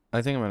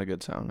I think I'm at a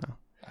good sound now.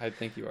 I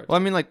think you are. Well, I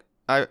mean, like,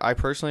 I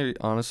personally,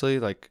 honestly,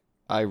 like,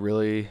 I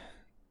really,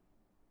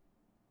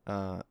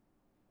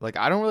 like,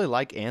 I don't really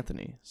like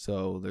Anthony,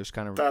 so there's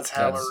kind of That's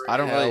hella rude. I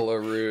don't hella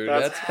really. rude.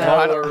 That's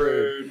hella hella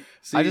rude.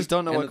 See, I just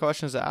don't know what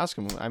questions to ask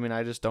him. I mean,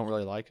 I just don't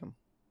really like him.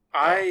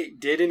 I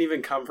didn't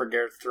even come for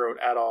Garrett's throat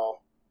at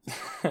all.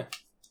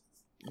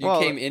 You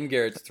came in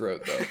Garrett's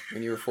throat, though,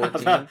 when you were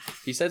 14.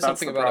 He said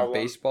something about problem.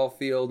 a baseball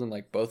field and,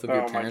 like, both of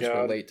your Oh my parents were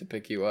God. late to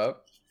pick you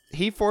up.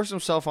 He forced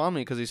himself on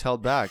me because he's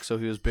held back, so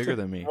he was bigger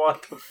than me.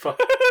 What the fuck?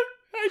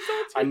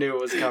 I knew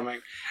it was coming.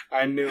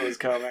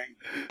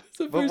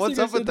 But what's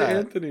up with that?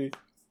 Anthony.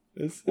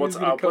 What's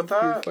up with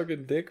that?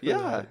 Fucking dick.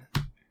 Yeah.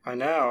 I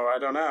know. I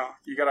don't know.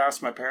 You gotta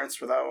ask my parents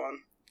for that one.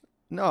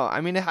 No, I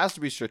mean, it has to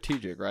be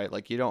strategic, right?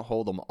 Like, you don't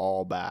hold them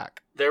all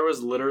back. There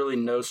was literally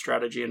no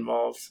strategy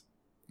involved.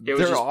 It was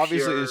There just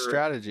obviously pure is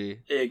strategy.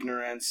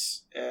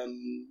 ignorance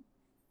and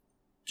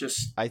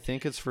just I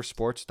think it's for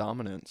sports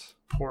dominance.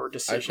 poor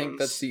decisions. I think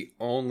that's the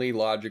only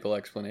logical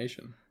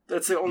explanation.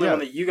 That's the only one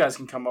that you guys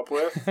can come up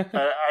with.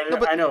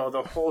 I know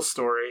the whole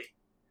story.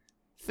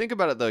 Think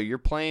about it, though. You're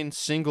playing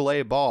single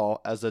A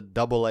ball as a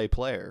double A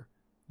player.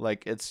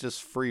 Like, it's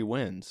just free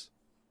wins.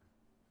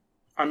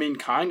 I mean,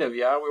 kind of,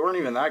 yeah. We weren't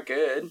even that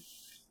good.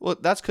 Well,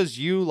 that's because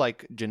you,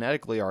 like,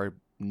 genetically are,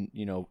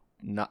 you know,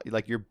 not,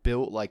 like, you're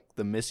built like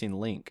the missing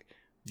link.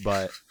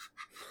 But,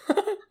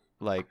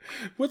 like,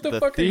 What the the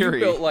fuck theory, are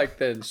you built like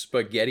then,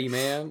 spaghetti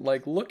man?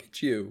 Like, look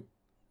at you.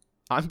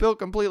 I'm built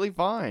completely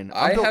fine.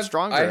 I'm built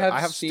stronger. I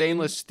have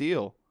stainless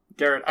steel.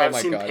 Garrett, Oh I've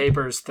my seen God.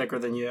 papers thicker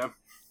than you.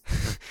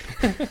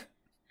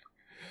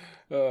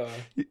 No,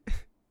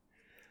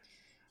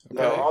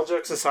 all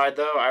jokes aside,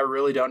 though, I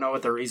really don't know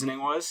what the reasoning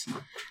was.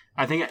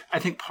 I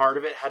think part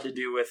of it had to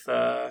do with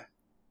the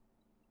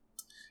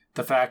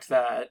fact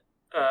that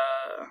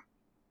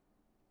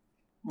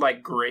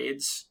like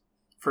grades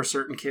for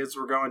certain kids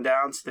were going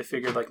down, so they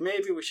figured like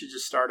maybe we should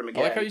just start them I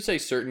again. like how you say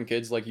certain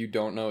kids like you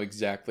don't know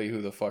exactly who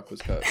the fuck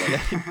was cut.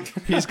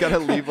 Like, He's got to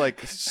leave,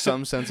 like,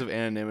 some sense of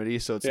anonymity,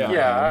 so it's not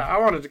Yeah, him. I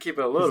wanted to keep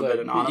it a little bit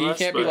anonymous.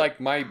 He can't be like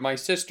my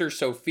sister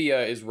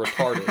Sophia is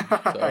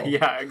retarded. So.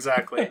 Yeah,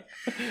 exactly.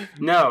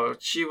 No,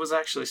 she was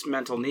actually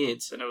mental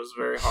needs, and it was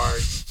very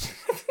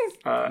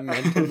hard.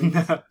 Mental needs.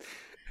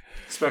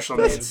 Special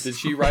needs. Did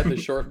she ride the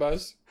short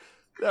bus?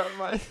 Never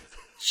mind.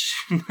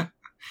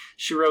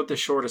 She rode the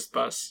shortest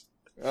bus.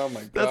 Oh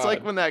my god. That's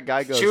like when that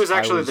guy goes. She was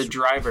actually the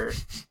driver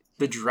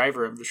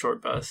of the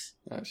short bus.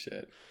 Oh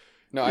shit.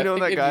 No, You know I think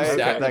that if guy- you sat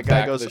that in the guy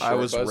back of goes, the "I short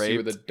was bus, you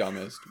were raped." the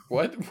dumbest.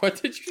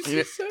 What did you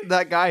just say?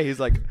 That guy, he's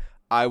like,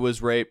 I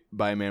was raped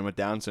by a man with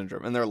Down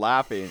syndrome, and they're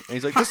laughing. And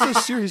he's like, this is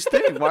a serious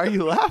thing. Why are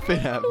you laughing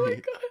at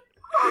me?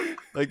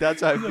 Like,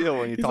 that's how I feel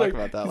when you He's talk like,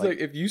 about that. He's like,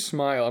 if you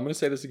smile, I'm gonna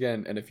say this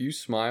again, and if you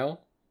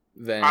smile,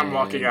 then I'm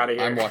walking out of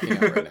here. I'm walking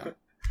out right now.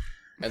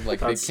 And like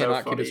That's they so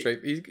cannot keep funny. it straight.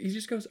 He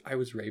just goes, "I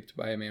was raped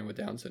by a man with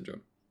Down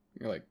syndrome."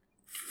 You're like,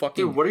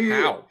 "Fucking Dude, what are you?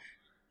 how?"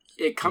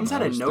 It comes When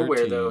out I of was nowhere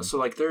 13. though, so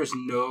like there's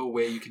no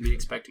way you can be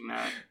expecting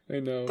that. I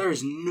know.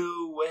 There's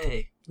no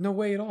way. No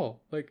way at all.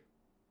 Like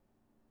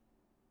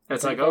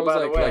It's if like, I oh, was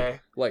by the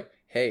way, like,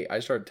 hey, I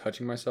started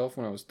touching myself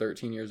when I was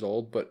 13 years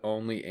old, but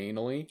only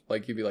anally.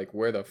 Like, you'd be like,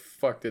 where the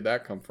fuck did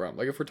that come from?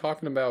 Like, if we're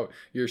talking about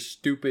your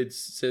stupid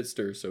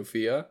sister,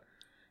 Sophia.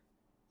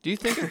 do you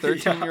think a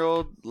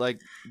 13-year-old,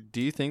 like,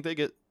 do you think they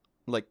get,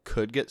 like,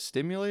 could get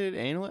stimulated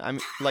anally? I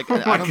mean, like, Oh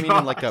I my don't mean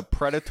in, like, God. a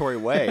predatory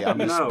way. I'm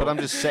just, No. But I'm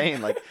just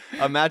saying, like,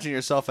 imagine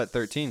yourself at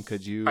 13.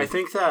 Could you I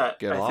think that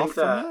get I off think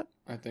from that,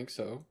 that? I think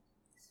so.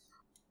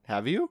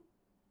 Have you?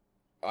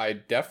 I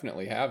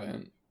definitely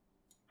haven't.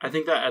 I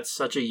think that at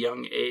such a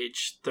young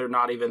age, they're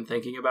not even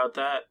thinking about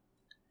that.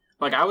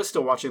 Like I was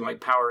still watching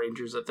like Power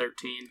Rangers at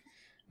 13.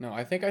 No,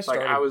 I think I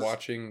started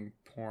watching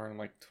porn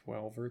like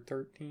 12 or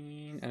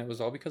 13, and it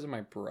was all because of my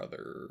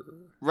brother.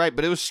 Right,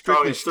 but it was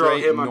strictly Throw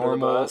straight, him under the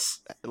normal. bus.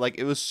 Like,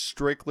 it was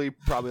strictly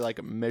probably, like,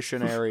 a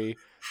missionary,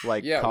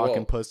 like, Yeah, cock well,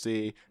 and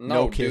pussy, No,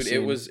 no dude,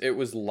 kissing. it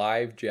was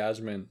live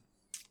Jasmine.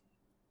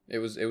 It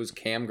was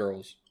cam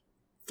girls.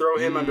 Throw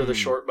him under the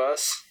short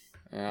bus.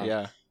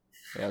 Yeah,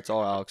 it's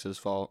all Alex's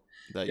fault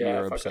that Yeah,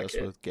 you're fuck that obsessed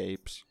kid. with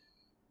gapes.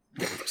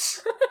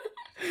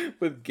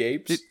 With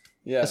gapes? Dude,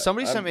 Yeah.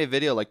 Somebody sent me a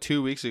video like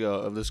 2 weeks ago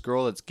of this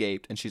girl that's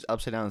gaped, and she's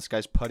upside down, and this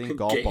guy's putting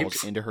golf balls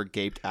Gapes? into her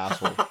gaped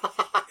asshole.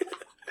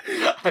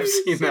 I've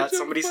seen that.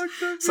 Somebody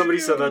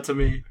said that to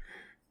me.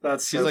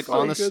 That's She's so like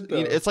funny. on this.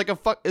 It's like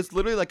it's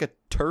literally like a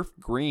turf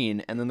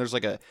green, and then there's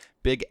like a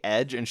big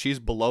edge, and she's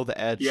below the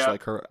edge, Yeah. so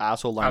like her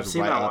asshole I've lines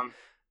seen right that up. one.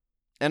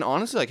 And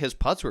honestly, like his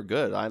putts were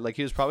good.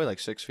 He was probably like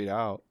 6 feet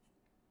out.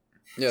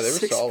 Yeah, they were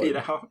 6 solid. feet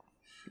out.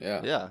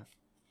 Yeah. Yeah,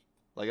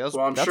 like that was.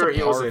 Well, I'm that's sure a he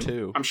par wasn't.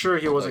 two. I'm sure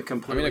he wasn't I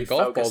completely mean, a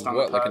golf ball's focused on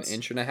what, the like an putts.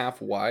 inch and a half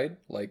wide?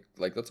 Like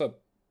that's a.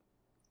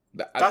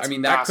 That's I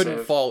mean, that couldn't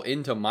massive. fall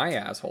into my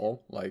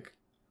asshole. Like,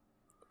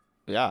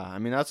 Yeah, I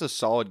mean that's a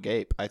solid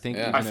gape. I think.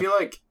 Yeah. even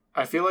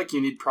I feel like you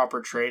need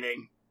proper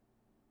training,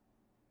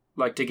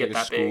 like to if, get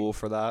like, that a school big.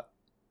 for that.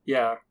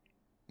 Yeah,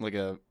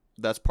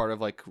 That's part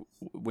of like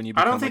when you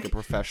I don't become like think- a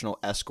professional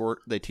escort.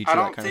 They teach I you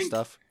that don't kind of think-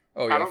 stuff.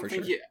 oh I yeah, don't for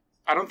think sure.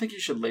 I don't think you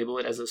should label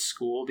it as a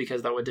school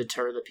because that would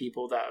deter the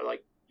people that are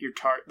like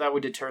that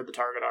would deter the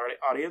target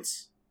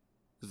audience.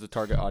 Is the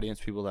target audience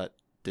people that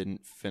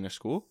didn't finish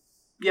school?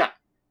 Yeah.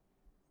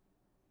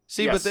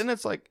 See, Yes. but then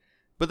it's like,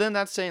 but then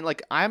that's saying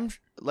like I'm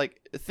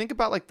like think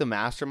about like the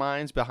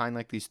masterminds behind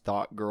like these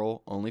thought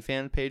girl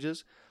OnlyFans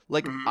pages.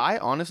 Like I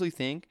honestly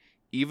think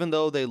even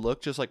though they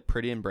look just like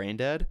pretty and brain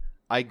dead,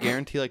 I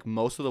guarantee like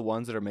most of the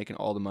ones that are making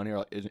all the money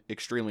are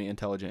extremely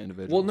intelligent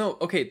individuals. Well, no,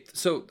 okay,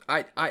 so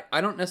I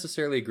don't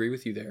necessarily agree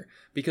with you there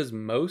because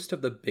most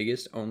of the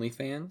biggest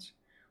OnlyFans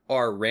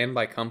are ran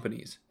by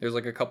companies. There's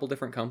like a couple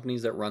different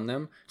companies that run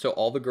them. So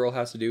all the girl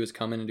has to do is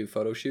come in and do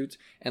photo shoots,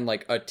 and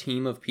like a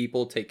team of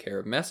people take care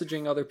of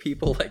messaging other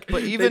people. Like,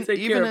 but even they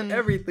take care of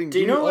everything. Do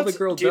you know all the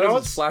girl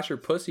does is flash her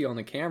pussy on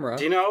the camera?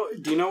 Do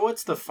you know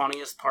what's the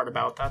funniest part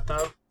about that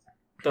though?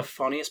 The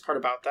funniest part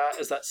about that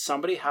is that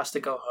somebody has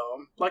to go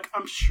home. Like,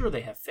 I'm sure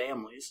they have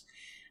families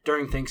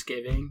during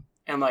Thanksgiving.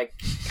 And, like,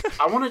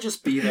 I want to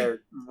just be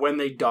there when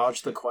they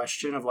dodge the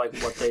question of, like,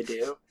 what they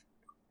do.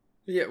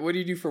 Yeah, what do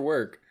you do for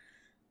work?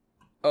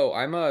 Oh,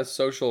 I'm a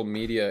social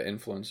media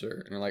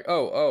influencer. And you're like,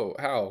 oh,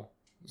 how?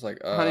 It's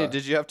like, honey,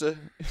 did you have to...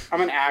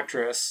 I'm an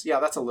actress. Yeah,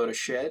 that's a load of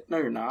shit. No,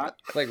 you're not.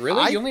 Like,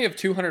 really? You only have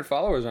 200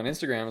 followers on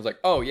Instagram. It's like,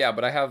 oh, yeah,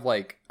 but I have,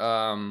 like,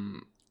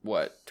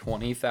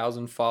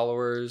 20,000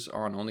 followers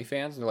on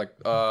OnlyFans? And they're like,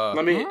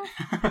 let me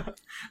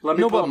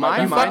no, pull but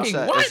my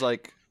mindset what? is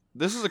like,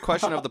 this is a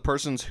question of the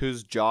person's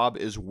whose job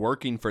is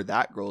working for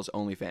that girl's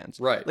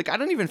OnlyFans. Right. Like, I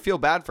don't even feel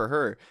bad for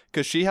her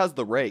because she has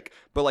the rake.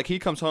 But, like, he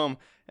comes home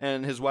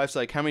and his wife's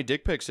like, how many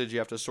dick pics did you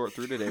have to sort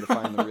through today to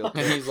find the real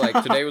thing? And he's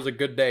like, today was a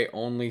good day,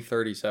 only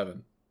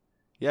 37.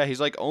 Yeah, he's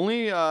like,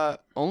 only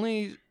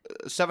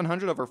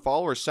 700 of her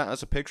followers sent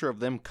us a picture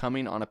of them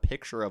coming on a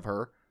picture of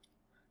her.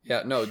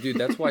 Yeah, no, dude,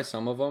 that's why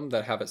some of them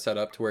that have it set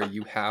up to where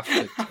you have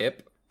to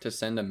tip to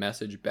send a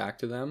message back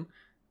to them.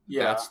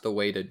 Yeah. That's the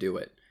way to do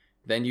it.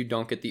 Then you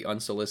don't get the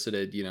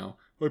unsolicited, I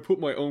put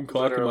my own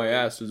cock in my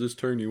ass. Does this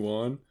turn you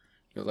on?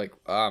 You're like,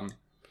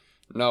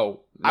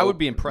 no. I would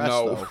be impressed,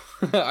 though.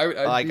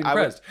 I'd be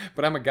impressed,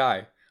 but I'm a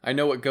guy. I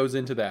know what goes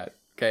into that,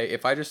 okay?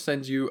 If I just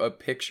send you a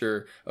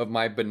picture of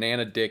my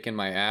banana dick in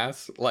my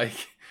ass,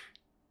 like...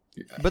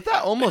 But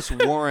that almost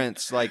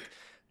warrants, like,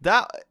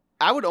 that...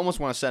 I would almost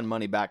want to send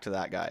money back to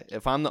that guy.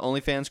 If I'm the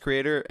OnlyFans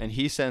creator and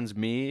he sends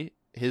me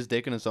his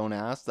dick in his own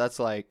ass, that's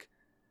like,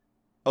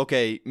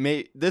 okay,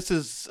 this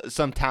is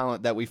some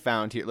talent that we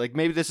found here. Like,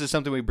 maybe this is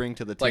something we bring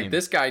to the team. Like,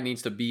 this guy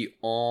needs to be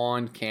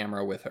on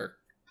camera with her.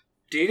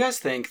 Do you guys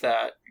think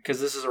that, because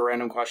this is a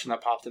random question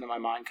that popped into my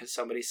mind because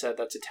somebody said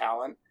that's a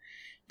talent,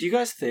 do you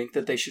guys think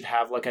that they should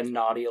have, like, a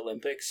naughty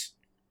Olympics?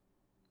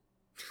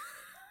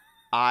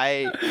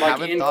 I like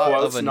haven't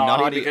thought of a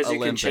naughty because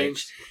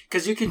Olympics.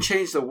 You can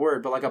change the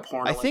word, but like a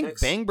porn Olympics. I think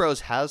Bang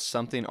Bros has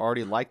something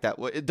already like that.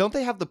 Don't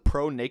they have the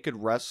pro naked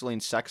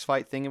wrestling sex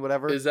fight thing or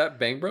whatever? Is that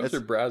Bang Bros or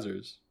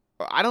Brazzers?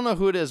 I don't know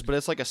who it is, but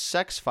it's like a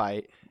sex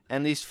fight,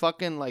 and these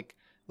fucking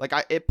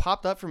it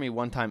popped up for me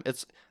one time.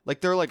 It's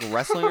like they're like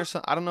wrestling or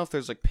something. I don't know if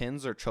there's like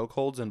pins or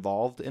chokeholds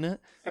involved in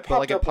it. It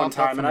popped up one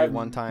time.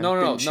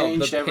 No.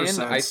 The pin. Since.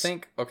 I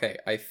think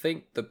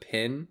the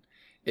pin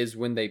is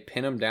when they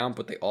pin them down,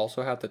 but they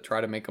also have to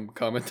try to make them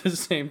come at the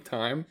same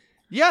time.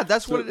 Yeah,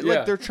 that's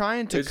like they're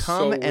trying to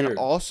come and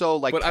also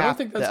like. But I don't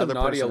think that's a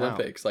naughty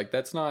Olympics. Like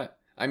that's not.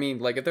 I mean,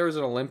 like if there was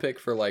an Olympic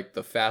for like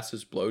the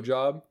fastest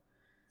blowjob.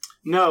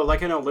 No,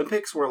 like an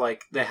Olympics where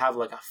like they have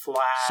like a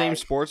flag. Same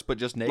sports, but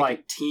just naked.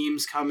 Like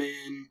teams come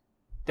in,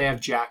 they have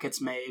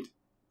jackets made.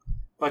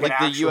 Like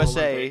the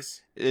USA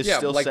Olympics. Is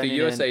still like sending the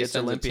USA in its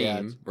sends Olympiad.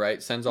 A team,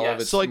 right? Sends all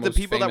of its so like the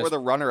people that were the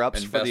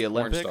runner-ups for the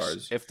Olympics,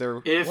 Olympics, if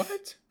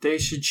they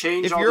should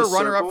change. If you're a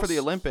runner-up for the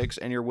Olympics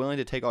and you're willing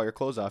to take all your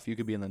clothes off, you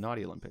could be in the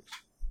naughty Olympics.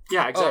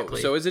 Yeah, exactly.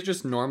 Oh, so is it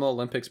just normal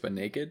Olympics but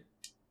naked?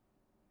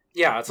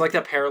 Yeah, it's like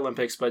the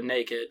Paralympics but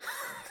naked.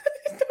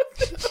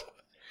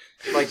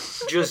 Like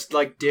just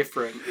like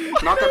different,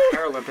 not the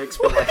Paralympics,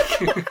 but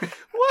like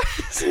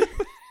what?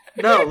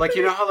 No, like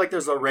you know how like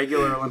there's the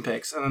regular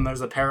Olympics and then there's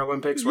the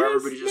Paralympics where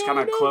everybody just kind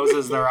of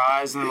closes their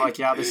eyes and they're like,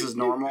 yeah, this is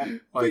normal.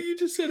 Like, but you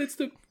just said it's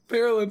the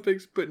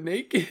Paralympics but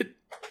naked.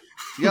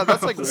 Yeah,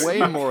 that's like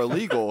way more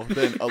illegal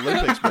than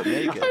Olympics but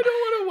naked. I don't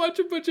want to watch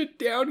a bunch of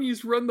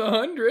Downies run the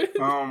 100.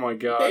 Oh my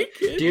god!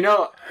 Naked. Do you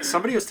know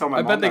somebody was telling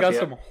my mom? I bet they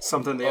got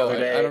something the other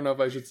day. I don't know if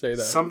I should say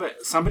that.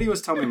 Somebody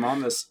was telling my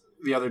mom this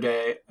the other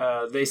day.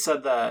 They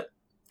said that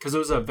because it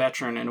was a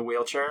veteran in a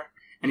wheelchair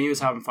and he was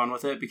having fun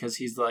with it because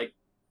he's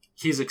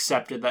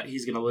accepted that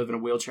he's going to live in a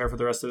wheelchair for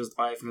the rest of his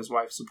life and his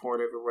wife's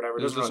supportive or whatever.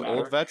 Is this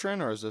old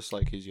veteran or is this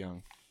like he's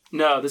young?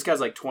 No, this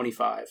guy's like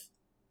 25.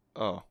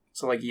 Oh.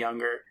 So like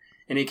younger.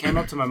 And he came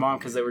up to my mom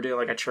because they were doing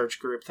like a church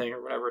group thing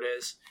or whatever it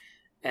is.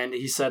 And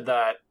he said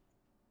that,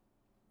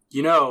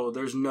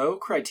 there's no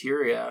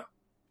criteria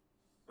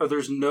or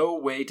there's no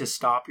way to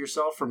stop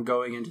yourself from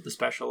going into the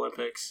Special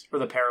Olympics or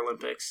the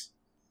Paralympics.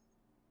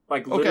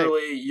 Like,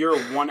 literally, you're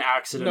one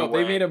accident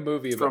away. They made a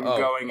movie from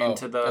going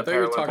into the I thought you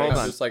were talking Paralympics.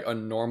 about just like a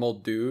normal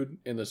dude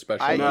in the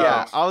Special No.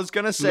 Olympics. Yeah, I was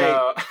gonna say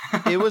No.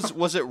 it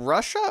was it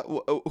Russia?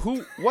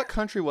 What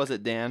country was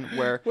it, Dan?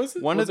 Where Was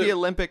it- one was of the it-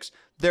 Olympics,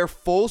 their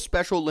full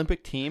Special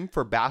Olympic team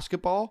for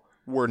basketball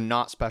were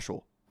not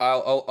special.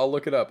 I'll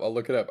look it up.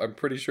 I'm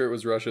pretty sure it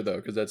was Russia though,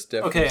 because that's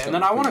definitely Okay, and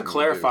then something I want to people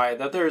would do. clarify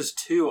that there's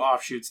 2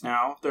 offshoots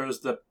now.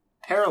 There's the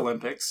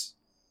Paralympics,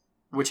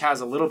 which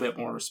has a little bit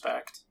more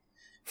respect,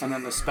 and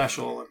then the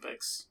Special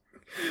Olympics.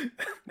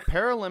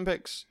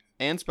 Paralympics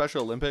and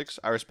Special Olympics,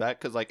 I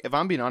respect because, like, if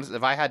I'm being honest,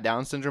 if I had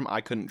Down syndrome,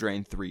 I couldn't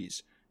drain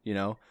threes. You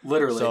know,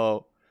 Literally.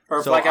 So, Or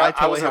if, so like, I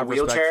I was totally in a have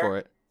respect wheelchair, for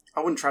it. I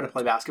wouldn't try to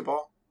play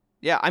basketball.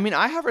 Yeah, I mean,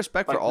 I have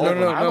respect for Like, all of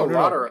them. I have a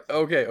lot of-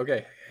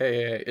 Okay.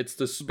 Hey. It's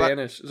the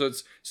Spanish. So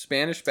it's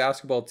Spanish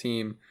basketball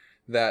team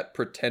that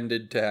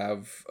pretended to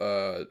have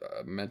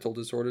mental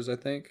disorders. I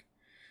think.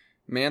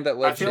 Man that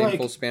led I feel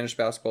shameful like- Spanish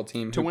basketball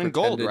team To who win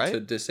gold,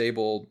 pretended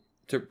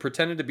right?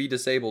 pretended to be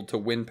disabled to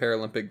win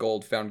Paralympic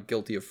gold found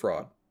guilty of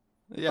fraud.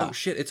 Yeah, Oh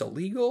shit! It's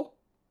illegal.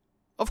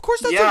 of course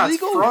that's yeah,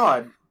 illegal. it's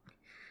fraud.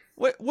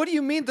 What do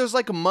you mean? There's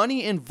like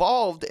money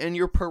involved, and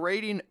you're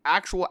parading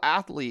actual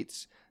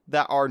athletes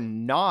that are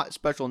not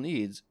special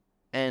needs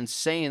and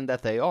saying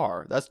that they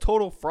are. That's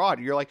total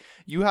fraud. You're like,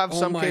 you have Oh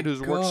some my kid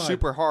who's worked God.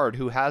 super hard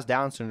who has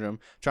Down syndrome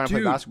trying to play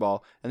Dude.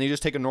 basketball, and then you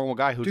just take a normal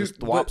guy who Dude, just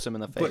thwops but- him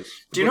in the but-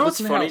 face. Do you know what's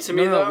listen funny how- to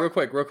me, no, though? real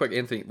quick,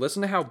 Anthony.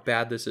 Listen to how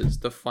bad this is.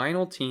 The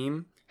final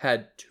team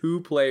had 2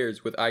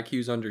 players with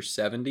IQs under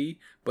 70,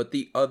 but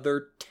the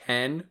other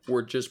 10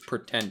 were just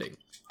pretending.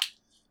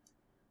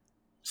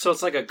 So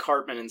it's like a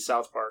Cartman in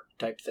South Park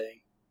type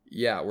thing.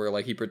 Yeah, where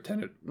like he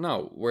pretended.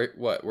 No,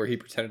 where he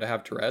pretended to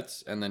have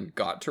Tourette's and then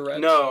got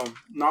Tourette's. No,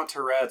 not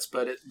Tourette's,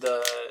 but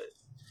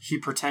he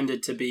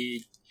pretended to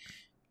be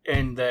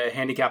in the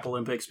handicap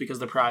Olympics because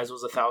the prize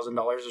was $1,000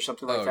 or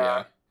something like Oh that.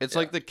 yeah. It's Yeah.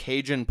 like the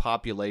Cajun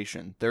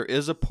population. There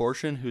is a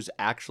portion who's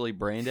actually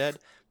brain dead,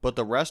 but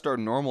the rest are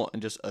normal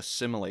and just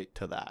assimilate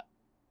to that.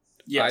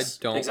 Yes,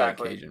 I don't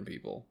exactly. like Cajun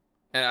people.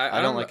 And I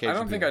don't don't like Cajun I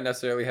don't think people. I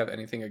necessarily have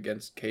anything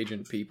against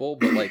Cajun people,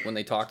 but like when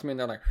they talk to me and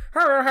they're like,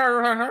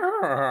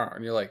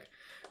 and you're like,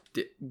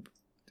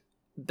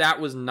 that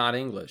was not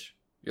English.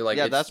 You're like,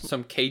 Yeah, it's that's-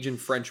 some Cajun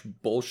French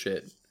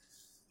bullshit.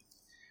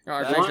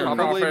 That's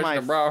probably my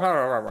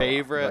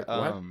favorite.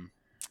 Like,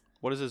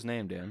 What is his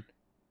name, Dan?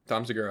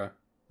 Tom Segura.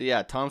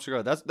 Yeah, Tom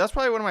Segura. That's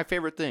probably one of my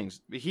favorite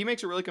things. He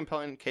makes a really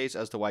compelling case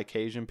as to why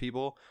Cajun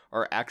people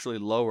are actually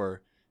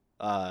lower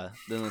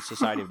than the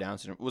Society of Down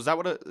syndrome. Was that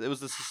what it was?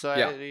 The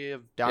Society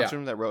of Down Yeah.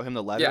 syndrome that wrote him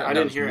the letter? Yeah, I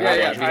no, didn't hear it.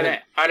 yeah,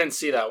 I didn't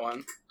see that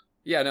one.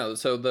 Yeah, no.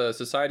 So the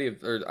Society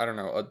of, or I don't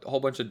know, a whole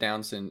bunch of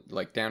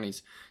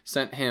Downies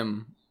sent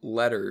him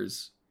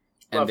letters,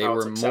 and Love they how were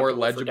it's more acceptable for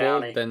legible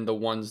Downey. than the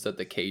ones that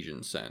the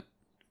Cajuns sent.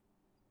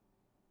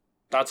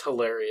 That's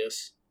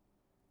hilarious.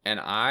 And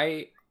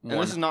I And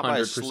this is not by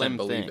a 100% slim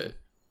believe thing. it.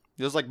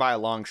 It was like by a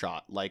long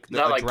shot. Like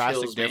That, a like,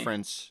 drastic kills me.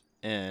 difference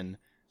in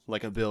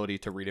like ability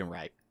to read and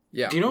write.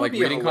 Yeah, Do you know what like would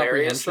be reading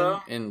hilarious,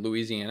 comprehension though? in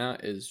Louisiana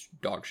is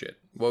dog shit.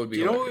 What would be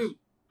Do you know what hilarious? would be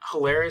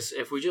hilarious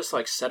if we just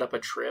like set up a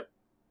trip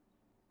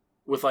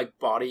with like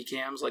body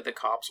cams like the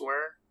cops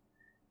wear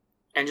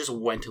and just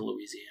went to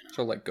Louisiana?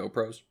 So like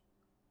GoPros?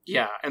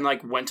 Yeah, and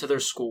like went to their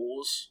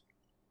schools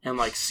and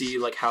like see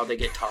like how they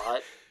get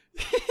taught.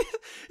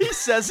 He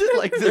says it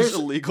like there's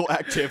illegal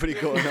activity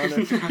going on there.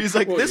 He's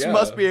like, Well, this yeah.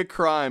 must be a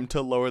crime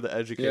to lower the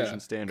education Yeah,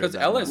 standards.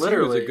 because LSU is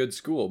Literally. a good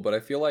school, but I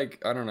feel like,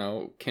 I don't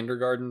know,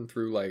 kindergarten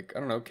through like, I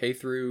don't know, K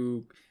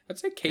through, I'd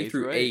say K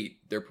through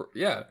 8. They're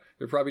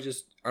probably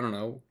just, I don't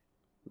know,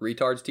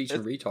 retards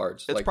teaching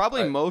retards. It's Like,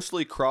 probably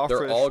mostly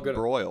crawfish all gonna-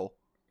 broil.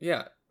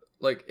 Yeah,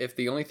 like if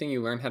the only thing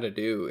you learn how to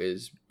do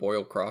is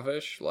boil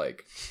crawfish,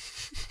 like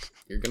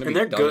you're gonna And be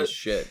they're dumb good. as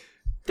shit.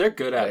 They're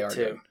good at They it are too.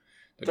 good.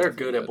 They're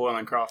definitely good at boiling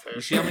You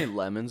crawfish. see how many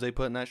lemons they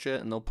put in that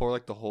shit, and they'll pour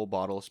like the whole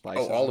bottle of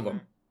spices. Oh, all of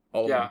them.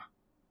 All of Yeah. them.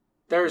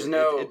 There's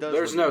no it does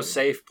there's look no good.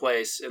 safe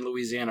place in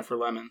Louisiana for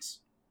lemons.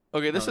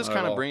 Okay, this No, is not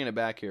kind at of all. bringing it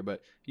back here,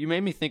 but you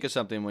made me think of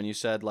something when you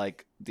said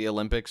like the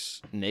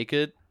Olympics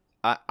naked.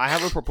 I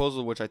have a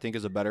proposal which I think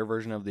is a better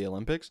version of the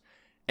Olympics,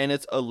 and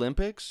it's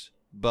Olympics,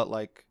 but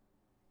like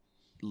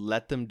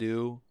let them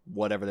do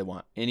whatever they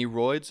want. Any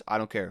roids, I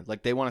don't care.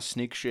 Like they want to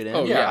sneak shit in,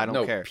 Oh yeah, I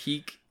don't care.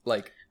 Peak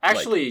like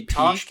Actually, like,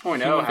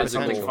 Tosh.0 human has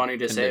something physical funny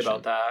to say condition.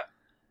 about that.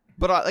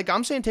 But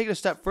I'm saying take it a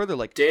step further.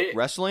 Like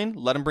wrestling,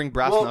 let them bring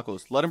brass Well-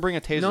 knuckles. Let them bring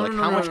a taser. No, like no,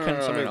 how no, much no, can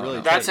no, somebody no, really?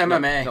 no. That's take?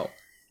 MMA. No,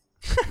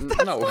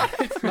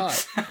 it's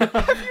not.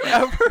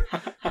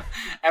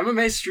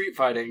 MMA street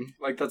fighting,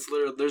 like that's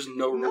literally there's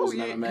no rules in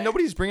MMA.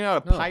 Nobody's bringing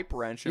out a No. pipe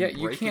wrench. And Yeah,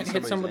 you breaking can't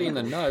hit somebody in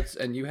the ankles. nuts,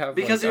 and you have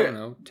Because like, I you're-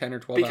 don't know, 10 or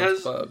 12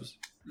 ounce clubs.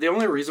 The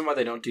only reason why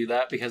they don't do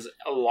that, because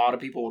a lot of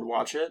people would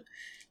watch it,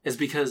 is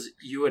because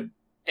you would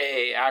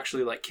A,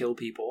 actually like kill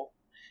people,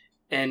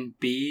 and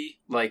B,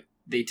 like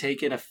they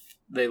take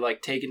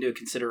into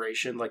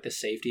consideration like the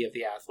safety of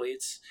the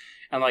athletes,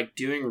 and like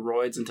doing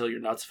roids until your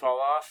nuts fall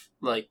off,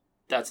 like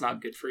that's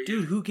not good for you.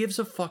 Dude, who gives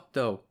a fuck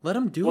though? Let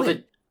them do Well,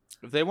 it.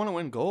 If they want to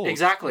win gold,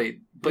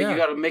 Exactly, but Yeah. you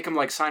got to make them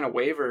like sign a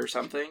waiver or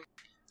something.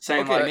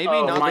 saying Okay, like, maybe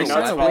oh, not my the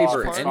nuts wet fall off,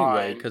 labor it's anyway,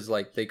 fine. because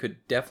like they could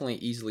definitely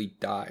easily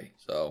die.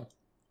 So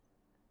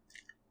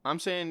I'm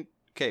saying,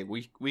 okay,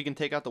 we can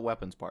take out the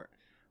weapons part,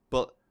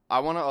 but I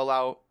want to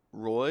allow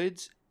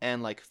roids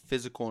and like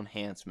physical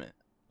enhancement.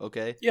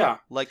 Okay. Yeah.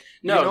 Like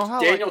No, you know how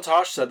Daniel like,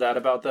 Tosh said that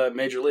about the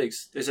major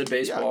leagues. They said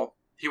baseball.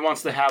 He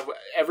wants to have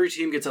every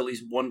team gets at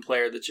least one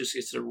player that just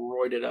gets to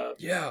roid it up.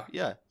 yeah,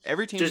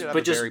 every team Just, should have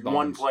but a just Barry one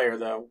Bonds. player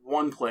though.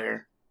 One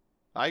player.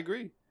 I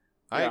agree.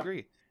 I Yeah.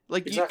 agree.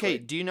 Like, Exactly. okay,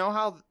 do you know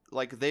how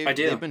like I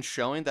do. they've been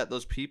showing that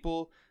those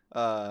people,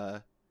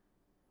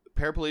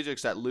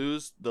 paraplegics that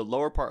lose the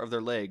lower part of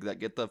their leg, that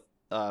get the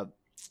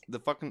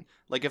fucking,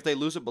 like if they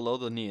lose it below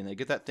the knee and they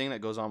get that thing that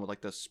goes on with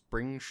like the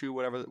spring shoe,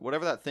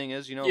 whatever that thing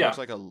is, you know, it Yeah. looks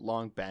like a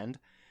long bend,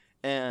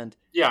 and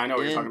Yeah, I know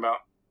what you're talking about.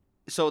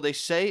 so they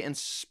say in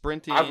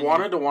sprinting, I've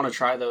wanted to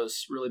try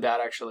those really bad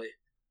actually.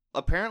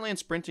 apparently in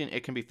sprinting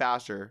it can be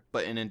faster,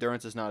 but in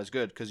endurance it's not as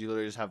good because you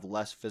literally just have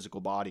less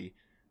physical body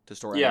to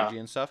store Yeah. energy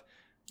and stuff.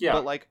 Yeah.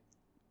 But like,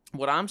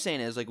 what I'm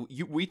saying is like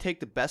we take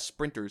the best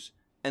sprinters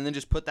and then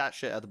just put that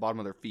shit at the bottom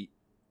of their feet,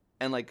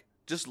 and like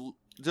just let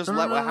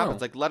what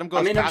happens. Like let them go.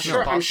 I mean, as fast as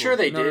I'm possible. sure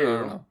they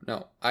do.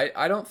 No.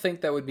 I don't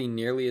think that would be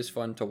nearly as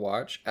fun to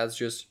watch as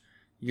just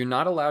you're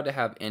not allowed to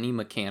have any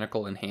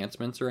mechanical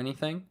enhancements or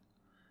anything.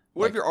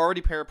 What like, if you're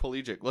already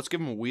paraplegic? Let's give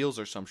them wheels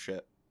or some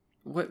shit.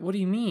 What do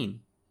you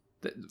mean?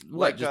 What,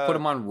 Like, just put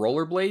them on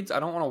rollerblades? I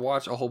don't want to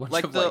watch a whole bunch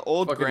Like of the like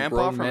old fucking grandpa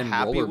grown from men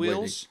Happy rollerblading.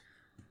 Wheels.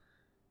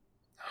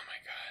 Oh my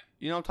god.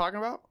 You know what I'm talking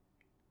about?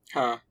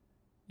 Huh.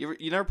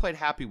 You never played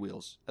Happy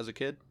Wheels as a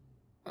kid?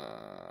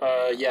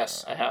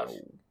 Yes, I have.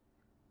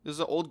 This is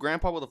an old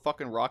grandpa with a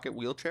fucking rocket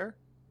wheelchair.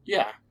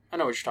 Yeah, I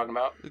know what you're talking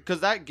about.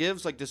 Because that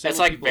gives like disabled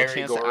like people a very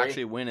chance to gory.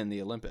 actually win in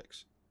the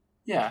Olympics.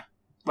 Yeah,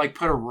 like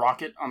put a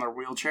rocket on their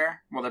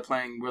wheelchair while they're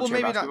playing wheelchair Well,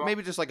 maybe basketball. not.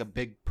 Maybe just like a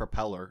big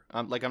propeller.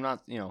 I'm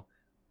not.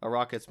 A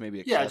rocket's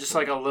maybe. Yeah, just excessive.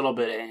 like a little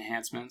bit of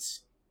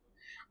enhancements.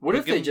 What But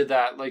if they did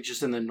that like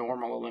just in the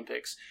normal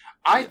Olympics?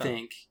 I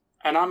think,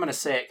 and I'm going to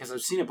say it because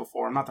I've seen it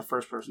before. I'm not the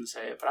first person to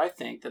say it, but I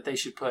think that they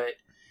should put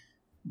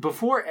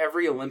before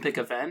every Olympic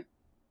event,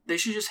 they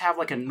should just have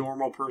like a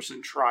normal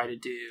person try to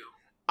do.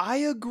 I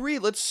agree.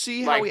 Let's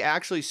see how Like- we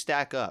actually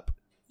stack up.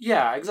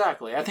 Yeah,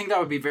 exactly. I think that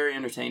would be very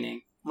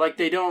entertaining. Like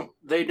they don't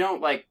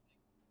like,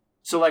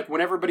 so like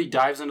when everybody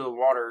dives into the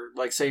water,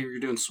 like say you're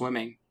doing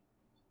swimming,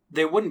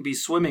 they wouldn't be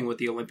swimming with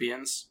the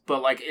Olympians,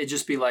 but like it'd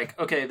just be like,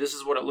 okay, this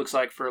is what it looks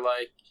like for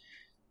like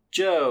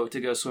Joe to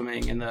go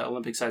swimming in the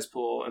Olympic sized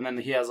pool, and then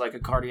he has like a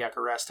cardiac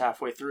arrest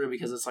halfway through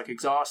because it's like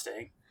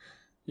exhausting.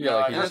 Yeah,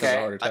 like he just has a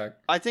okay. heart attack.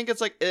 I think it's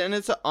like, and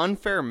it's an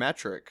unfair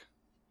metric.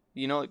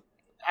 You know,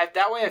 like,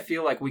 That way I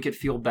feel like we could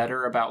feel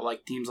better about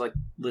like teams like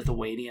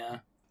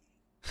Lithuania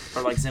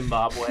or like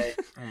Zimbabwe.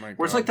 Oh my god.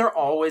 Where it's like they're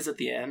always at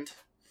the end,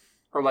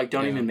 or like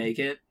don't even make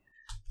it,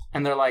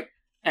 and they're like,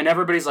 and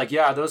everybody's like,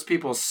 yeah, those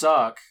people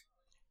suck,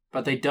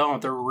 but they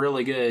don't. They're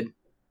really good.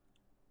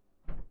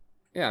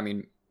 Yeah, I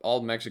mean, all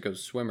of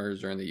Mexico's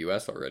swimmers are in the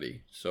U.S.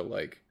 already, so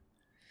like,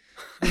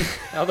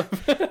 how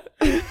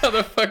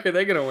the fuck are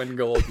they gonna win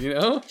gold? You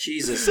know?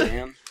 Jesus,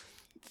 man.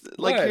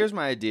 like What? here's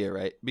my idea,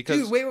 right?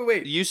 Because Dude,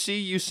 wait. you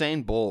see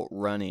Usain Bolt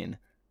running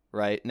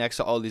right next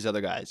to all these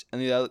other guys,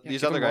 and these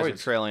give other him guys are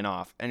roids. trailing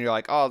off, and you're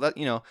like, oh,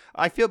 that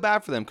I feel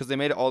bad for them because they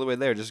made it all the way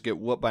there just to get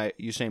whooped by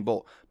Usain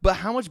Bolt. But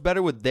how much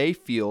better would they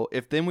feel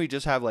if then we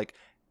just have like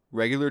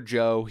regular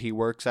Joe? He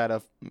works at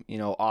a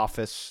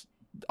office,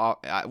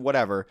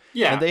 whatever.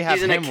 Yeah, and they have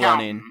he's an him accountant.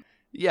 running.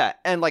 Yeah,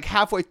 and like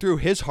halfway through,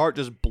 his heart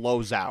just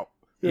blows out.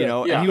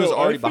 Yeah. And he was No, I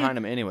already think- behind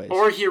him anyways.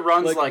 Or he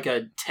runs Like- like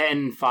a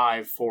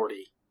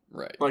 10-5-40,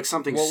 Right. like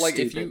something Well, like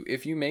stupid.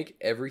 if you make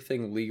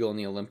everything legal in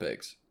the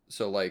Olympics,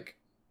 so like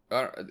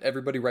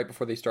everybody right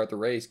before they start the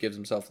race gives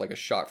himself like a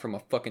shot from a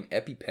fucking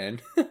EpiPen.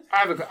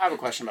 I have a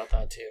question about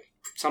that too.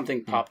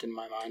 Something popped in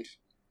my mind.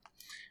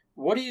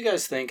 What do you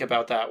guys think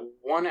about that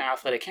one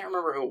athlete? I can't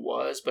remember who it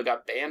was, but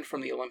got banned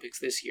from the Olympics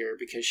this year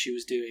because she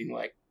was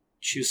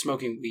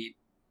smoking weed.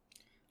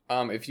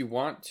 If you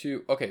want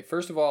to, okay,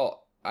 first of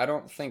all, I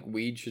don't think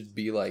weed should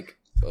be like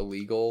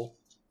illegal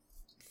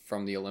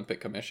from the Olympic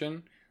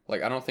Commission.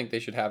 Like, I don't think they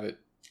should have it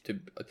to.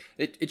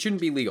 It shouldn't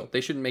be legal.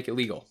 They shouldn't make it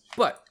legal.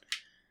 But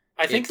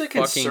I think the it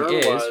fucking concern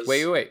is. was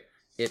Wait.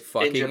 It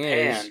fucking in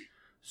Japan. is.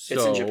 It's in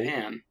So-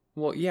 Japan.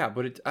 Well, yeah,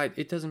 but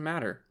it doesn't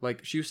matter.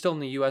 Like, she was still in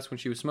the U.S. when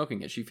she was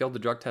smoking it. She failed the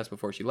drug test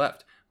before she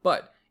left.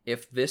 But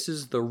if this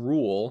is the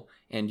rule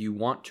and you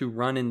want to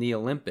run in the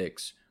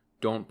Olympics,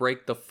 don't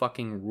break the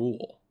fucking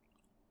rule.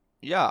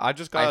 Yeah, I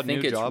just got I a new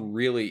think it's job.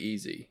 really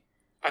easy.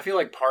 I feel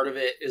like part of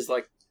it is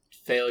like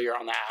failure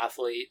on the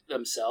athlete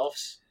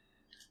themselves.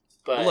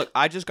 But Well, look,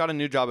 I just got a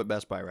new job at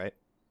Best Buy, right?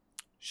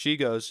 She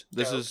goes,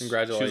 "This is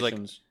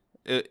Congratulations.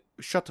 She's like,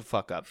 shut the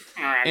fuck up."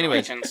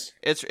 congratulations.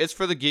 It's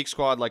for the Geek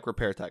Squad, like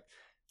repair tech.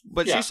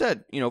 But Yeah. she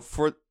said,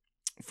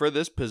 for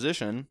this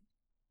position,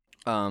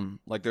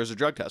 like there's a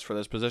drug test for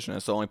this position.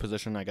 It's the only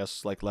position I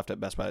guess like left at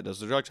Best Buy that does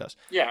the drug test.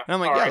 Yeah, And I'm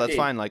like, yeah, that's RIP.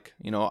 fine. Like,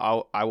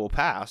 I will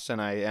pass,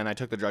 and I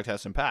took the drug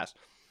test and passed.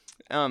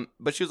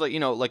 But she was like,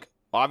 like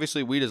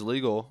obviously weed is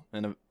legal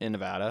in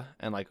Nevada,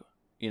 and like,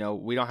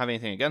 we don't have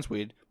anything against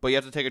weed, but you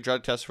have to take a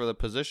drug test for the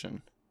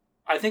position.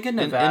 I think in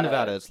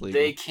Nevada, it's legal.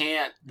 They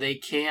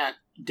can't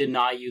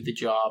deny you the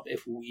job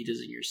if weed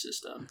is in your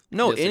system.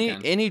 No,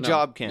 yes, any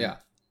job can. Yeah.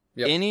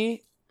 Yep.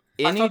 Any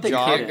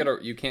job.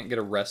 You can't get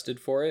arrested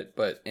for it,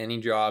 but any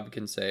job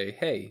can say,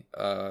 "Hey,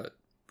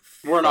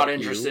 we're not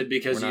interested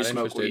because you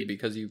smoke weed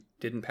because you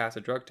didn't pass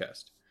a drug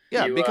test."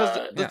 Yeah,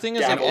 because the thing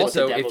is, and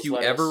also if you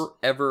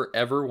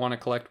ever want to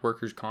collect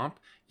workers' comp,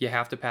 you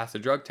have to pass a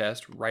drug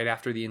test right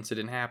after the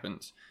incident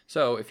happens.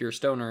 So if you're a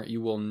stoner,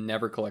 you will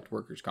never collect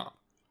workers' comp.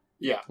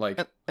 Yeah,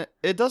 like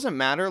it doesn't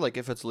matter like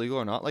if it's legal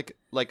or not. Like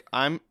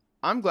I'm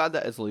glad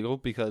that it's legal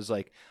because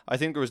like I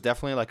think there was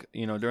definitely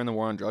during the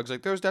war on drugs,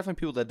 like there was definitely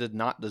people that did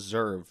not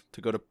deserve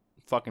to go to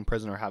fucking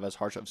prison or have as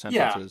harsh of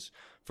sentences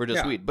for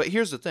just weed. But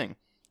here's the thing.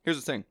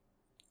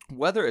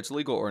 Whether it's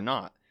legal or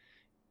not,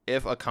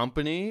 if a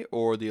company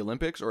or the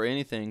Olympics or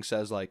anything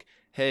says like,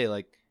 hey,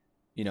 like,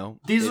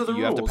 these are the rules.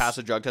 You have to pass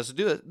a drug test to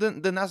do it,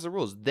 then that's the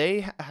rules.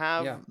 They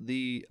have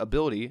the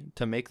ability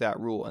to make that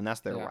rule, and that's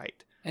their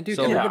right. And dude,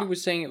 everybody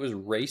was saying it was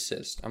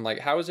racist. I'm like,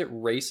 how is it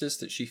racist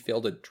that she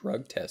failed a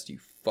drug test, you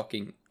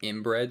fucking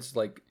inbreds?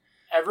 Like,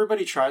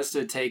 everybody tries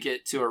to take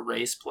it to a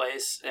race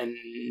place, and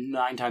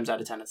 9 times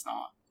out of 10 it's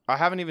not. I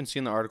haven't even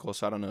seen the article,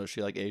 so I don't know. Is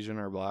she like Asian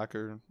or black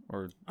or?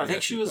 I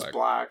think she was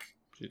black.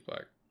 She's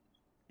black.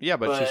 Yeah,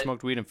 but she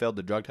smoked weed and failed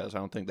the drug test. I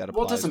don't think that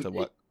applies to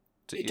what.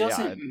 It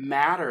doesn't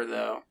matter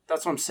though.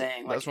 That's what I'm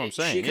saying. That's what I'm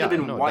saying. She could have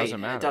been white.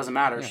 It doesn't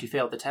matter if she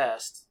failed the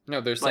test.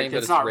 No, they're saying that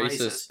it's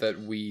racist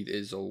that weed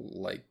is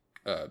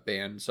a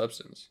banned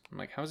substance. I'm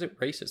like, how is it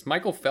racist?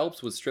 Michael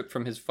Phelps was stripped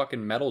from his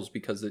fucking medals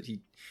because that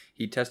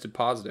he tested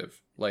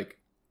positive. Like,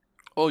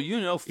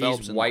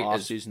 Phelps in the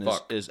off season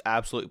is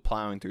absolutely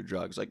plowing through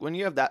drugs. Like when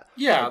you have that.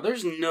 Yeah,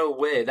 there's no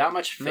way that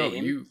much fame.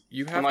 No,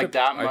 you have to.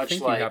 That much, I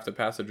think you have to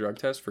pass a drug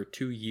test for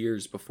 2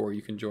 years before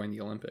you can join the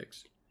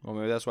Olympics. Well,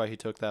 maybe that's why he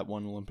took that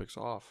one Olympics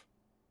off.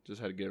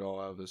 Just had to get it all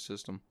out of his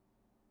system.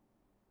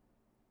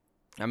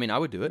 I mean, I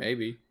would do it.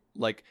 Maybe.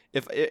 Like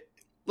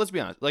let's be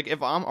honest. Like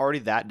if I'm already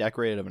that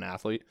decorated of an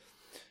athlete,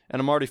 and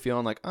I'm already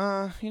feeling like,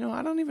 I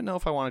don't even know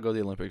if I want to go to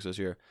the Olympics this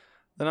year,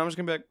 then I'm just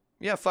gonna be like,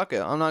 yeah, fuck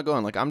it, I'm not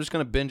going. Like I'm just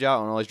gonna binge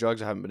out on all these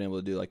drugs I haven't been able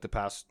to do like the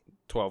past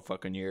 12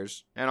 fucking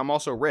years. And I'm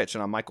also rich,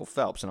 and I'm Michael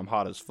Phelps, and I'm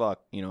hot as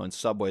fuck, and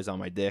Subway's on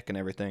my dick and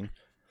everything.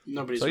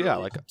 Nobody's said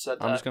that.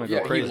 I'm just gonna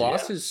go crazy. He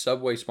lost his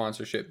Subway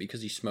sponsorship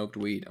because he smoked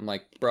weed. I'm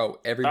like, bro,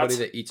 everybody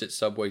that eats at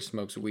Subway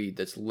smokes weed.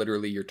 That's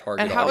literally your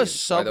target audience. And how is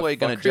Subway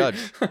gonna judge?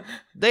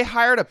 They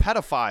hired a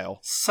pedophile.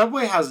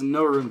 Subway has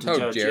no room to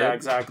judge. Jared? Yeah,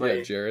 exactly.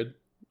 Yeah, Jared.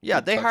 Yeah,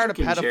 they hired a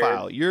pedophile.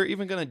 Jared. You're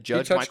even gonna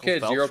judge Michael kids.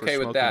 Phelps You're okay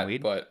for with that?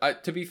 Weed?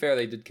 But to be fair,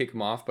 they did kick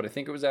him off. But I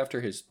think it was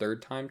after his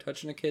 3rd time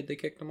touching a kid, they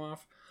kicked him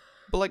off.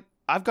 But like,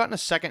 I've gotten a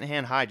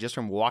secondhand high just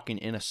from walking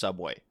in a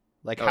Subway.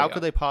 Like, how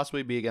could they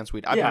possibly be against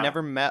weed? I've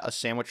never met a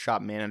sandwich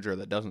shop manager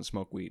that doesn't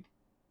smoke weed.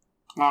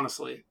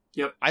 Honestly.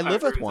 Yep. I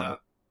live with one.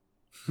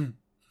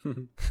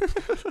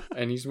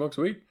 And he smokes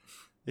weed?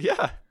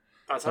 Yeah.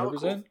 That's 100%.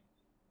 Cool.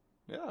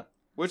 Yeah.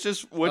 Which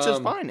is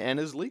fine and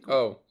is legal.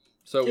 Oh,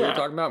 so we were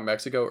talking about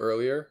Mexico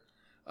earlier.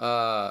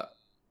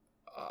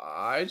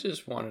 I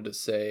just wanted to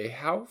say,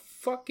 how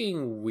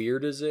fucking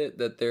weird is it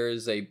that there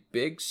is a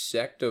big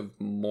sect of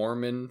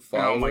Mormon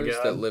followers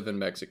that live in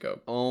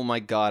Mexico? Oh my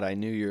god, I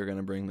knew you were going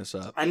to bring this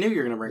up. I knew you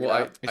were going to bring it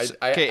up.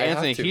 Okay,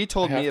 Anthony, he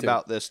told me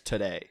about this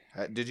today.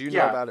 Did you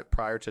know about it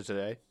prior to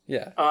today?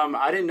 Yeah.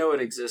 I didn't know it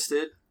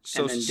existed,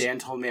 and then Dan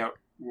told me at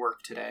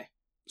work today.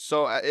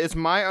 So it's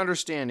my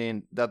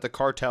understanding that the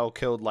cartel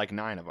killed like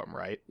 9 of them,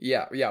 right?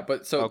 Yeah,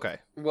 but so... Okay.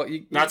 Well,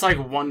 that's like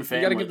one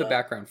family. You got to give the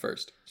background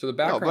first. So the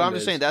background but I'm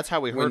just saying that's how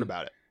we heard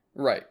about it.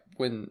 Right.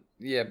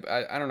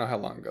 I don't know how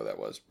long ago that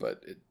was,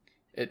 but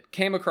it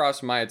came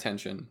across my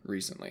attention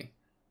recently.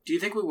 Do you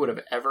think we would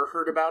have ever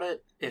heard about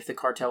it if the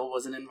cartel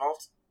wasn't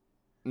involved?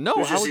 No,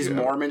 There's just these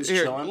Mormons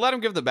chilling. Let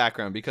him give the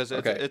background because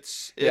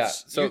it's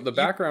So the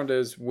background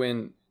is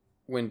when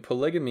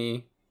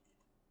polygamy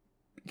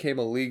became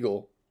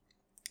illegal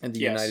in the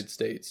United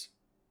States.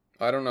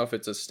 I don't know if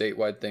it's a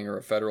statewide thing or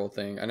a federal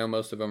thing. I know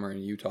most of them are in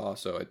Utah,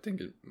 so I think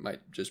it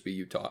might just be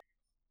Utah.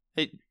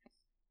 Hey,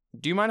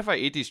 do you mind if I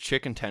eat these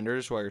chicken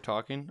tenders while you're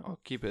talking? I'll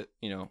keep it,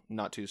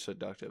 not too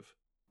seductive.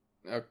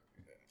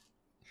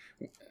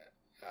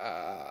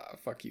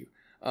 Fuck you.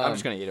 I'm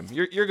just going to eat them.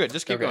 You're good.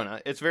 Just keep going.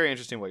 It's very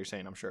interesting what you're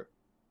saying, I'm sure.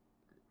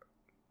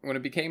 When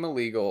it became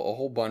illegal, a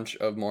whole bunch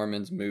of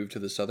Mormons moved to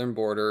the southern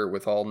border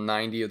with all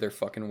 90 of their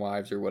fucking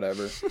wives or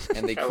whatever,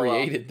 and they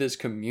created this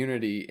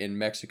community in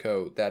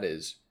Mexico that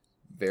is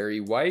very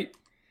white,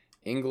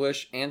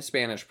 English and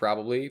Spanish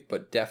probably,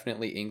 but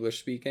definitely English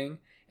speaking,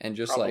 and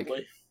just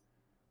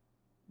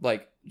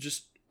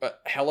just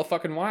hella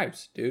fucking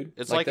wives, dude.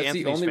 It's like that's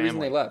the only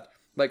reason they left.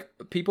 Like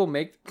people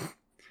make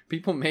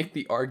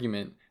the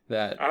argument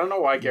that I don't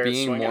know why Garrett's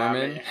being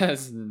Mormon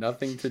has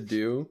nothing to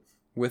do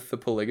with the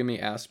polygamy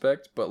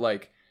aspect, but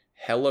like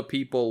hella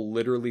people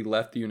literally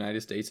left the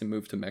United States and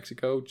moved to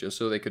Mexico just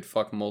so they could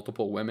fuck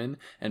multiple women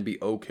and be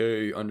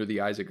okay under the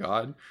eyes of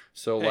God.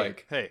 So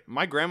hey,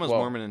 my grandma's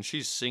Mormon and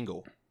she's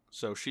single,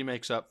 so she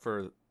makes up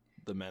for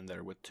the men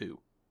there with 2.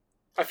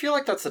 I feel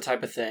like that's the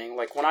type of thing.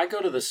 Like, when I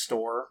go to the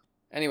store...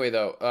 Anyway,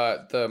 though,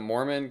 the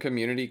Mormon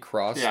community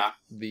crossed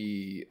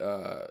the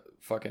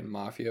fucking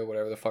mafia,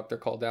 whatever the fuck they're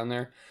called down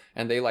there,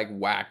 and they, like,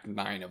 whacked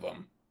 9 of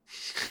them.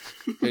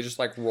 They just,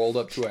 like, rolled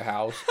up to a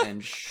house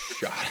and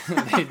shot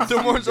them. The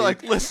Mormons are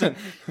like, listen,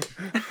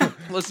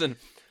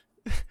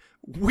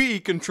 we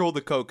control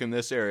the coke in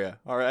this area,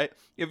 all right?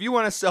 If you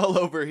want to sell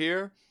over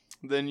here,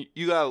 then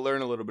you got to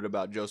learn a little bit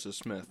about Joseph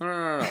Smith.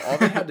 No. All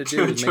they had to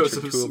do was make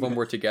sure 2 of them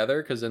were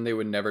together, because then they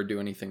would never do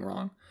anything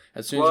wrong.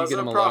 As soon as you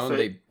get them alone,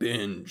 they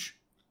binge.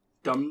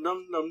 Dum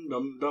dum dum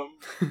dum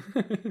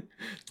dum.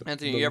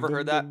 Anthony, you ever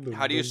heard that?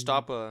 How do you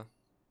stop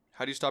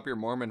your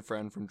Mormon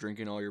friend from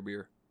drinking all your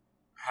beer?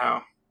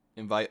 How?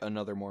 Invite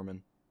another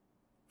Mormon.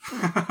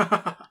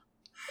 I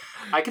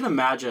can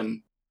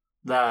imagine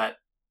that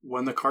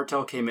when the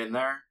cartel came in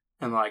there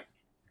and like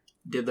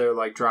did their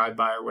like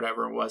drive-by or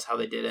whatever it was, how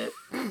they did it,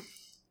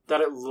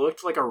 that it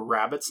looked like a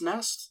rabbit's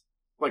nest,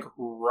 like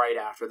right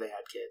after they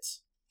had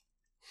kids.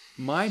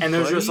 And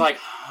there's just like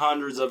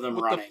hundreds of them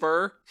running. With the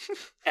fur?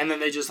 And then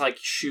they just like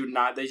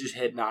they just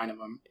hit 9 of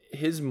them.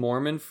 His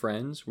Mormon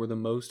friends were the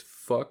most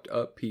fucked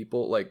up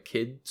people, like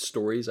kid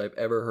stories I've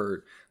ever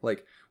heard.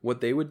 Like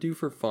what they would do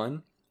for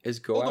fun is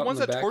go out in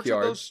the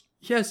backyard. Those...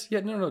 Yes,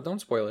 no,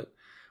 don't spoil it.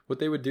 What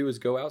they would do is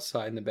go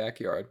outside in the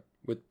backyard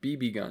with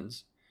BB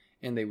guns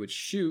and they would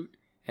shoot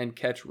and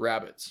catch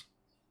rabbits.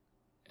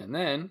 And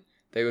then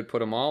they would put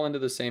them all into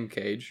the same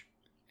cage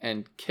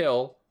and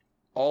kill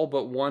all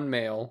but one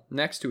male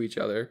next to each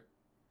other,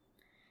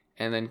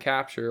 and then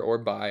capture or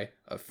buy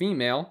a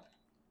female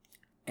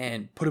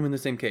and put them in the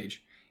same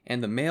cage.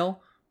 And the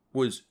male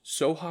was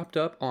so hopped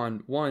up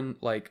on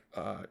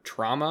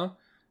trauma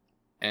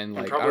and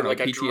like, I don't know, like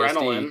PTSD.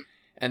 Adrenaline.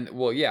 And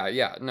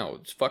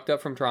it's fucked up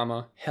from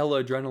trauma,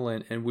 hella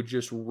adrenaline, and would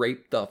just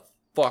rape the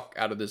fuck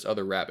out of this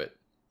other rabbit.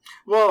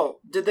 Well,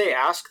 did they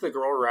ask the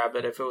girl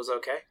rabbit if it was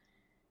okay?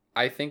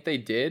 I think they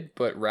did,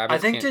 but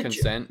rabbits can't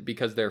consent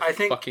because they're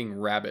fucking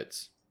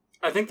rabbits.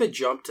 I think they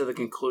jumped to the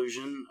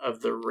conclusion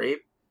of the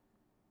rape.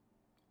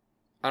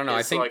 I don't know.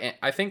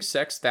 I think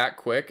sex that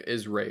quick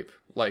is rape.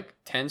 Like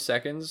 10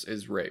 seconds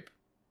is rape.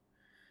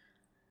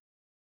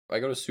 I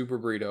go to Super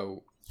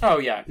Burrito. Oh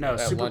yeah, no, at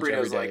Super lunch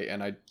Burrito's every day,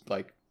 and I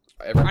like.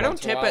 I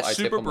don't tip at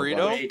Super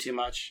Burrito. Way too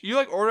much. You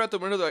like order at the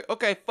window. They're like,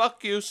 okay,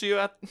 fuck you. See you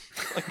at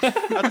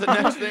the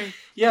next thing.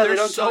 Yeah, they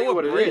don't tell you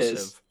what it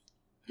is.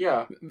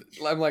 Yeah.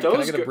 I'm like, can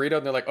I get a burrito?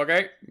 And they're like,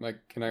 okay. I'm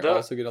like, can I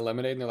also get a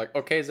lemonade? And they're like,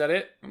 okay, is that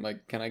it? I'm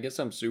like, can I get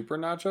some super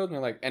nachos? And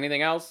they're like,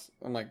 anything else?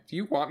 I'm like, do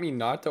you want me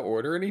not to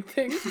order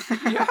anything?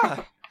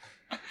 Yeah.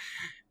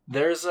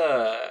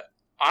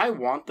 I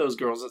want those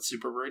girls at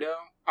Super Burrito.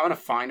 I'm going to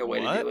find a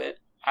way to do it.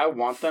 I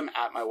want them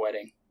at my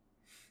wedding.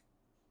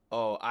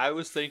 Oh, I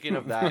was thinking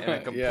of that in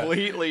a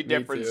completely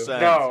different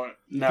sense. No.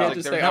 You can't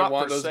just say, I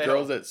want those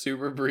girls at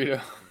Super Burrito.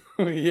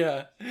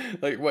 Yeah.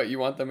 Like, what, you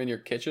want them in your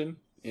kitchen?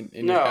 In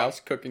your house,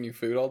 cooking you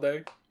food all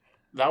day?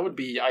 That would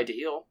be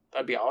ideal.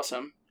 That'd be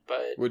awesome.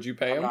 But would you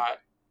pay them? I'm not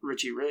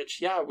Richie Rich.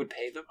 Yeah, I would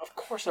pay them. Of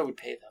course I would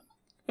pay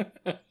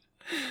them.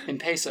 In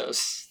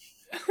pesos.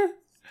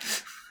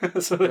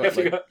 So they have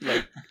to go...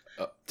 Like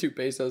 2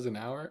 pesos an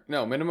hour?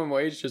 No, minimum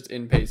wage just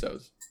in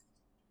pesos.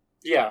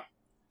 Yeah.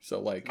 So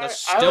like...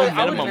 That's still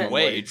minimum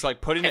wage. Like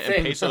putting it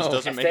in pesos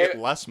doesn't make it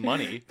less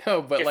money.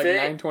 No, but like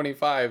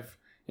 $9.25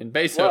 in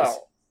pesos.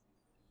 Well,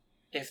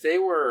 if they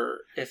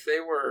were...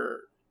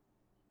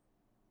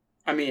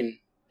 I mean,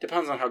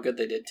 depends on how good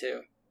they did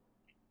too.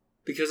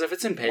 Because if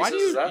it's in pesos, why do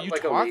is that you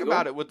like talk illegal?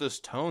 About it with this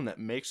tone that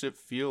makes it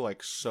feel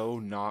like so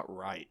not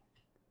right?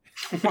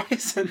 Why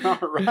is it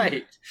not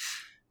right?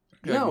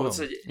 No, well,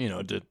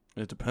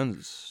 it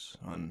depends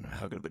on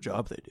how good of a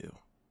job they do.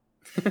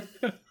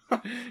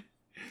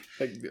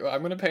 Like,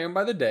 I'm gonna pay them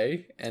by the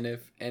day, and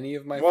if any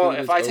of my food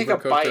is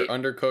overcooked or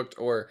undercooked,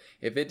 or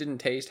if it didn't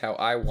taste how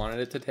I wanted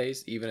it to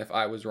taste, even if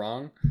I was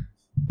wrong,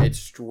 it's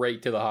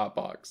straight to the hot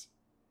box.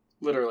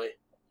 Literally.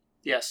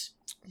 Yes.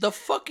 The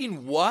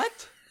fucking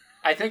what?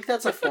 I think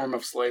that's a form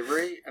of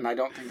slavery, and I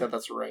don't think that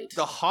that's right.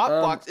 The hot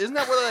box, isn't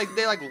that where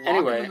they lock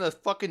them in the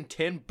fucking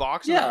tin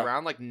box on the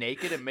ground like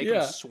naked and make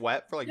them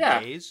sweat for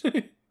days?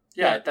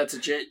 Yeah, that's a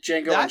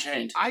Django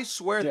Unchained. I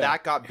swear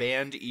that got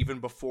banned even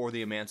before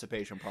the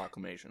Emancipation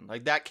Proclamation.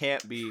 Like that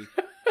can't be.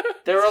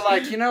 They were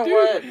like, you know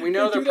what? We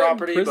know their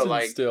property, but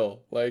like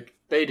still, like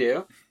they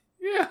do.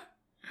 Yeah,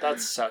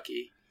 that's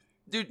sucky,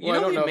 dude. You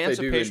know the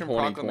Emancipation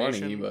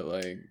Proclamation,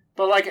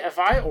 But like, if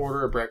I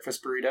order a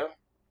breakfast burrito,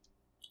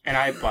 and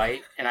I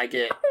bite, and I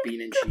get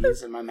bean and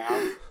cheese in my mouth.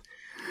 No,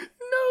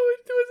 it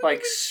wasn't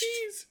like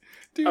cheese.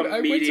 Dude,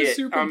 I went to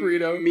Super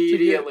Burrito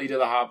immediately to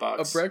the hot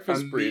box. A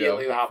breakfast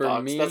burrito the hot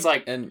box. That's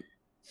like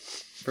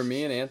for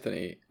me and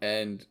Anthony,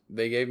 and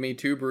they gave me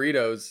 2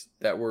 burritos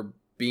that were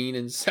bean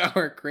and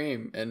sour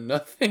cream and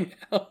nothing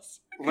else.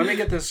 Let me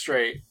get this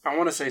straight. I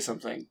want to say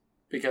something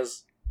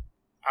because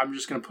I'm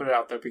just going to put it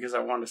out there because I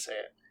want to say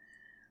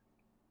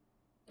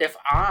it. If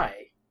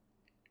I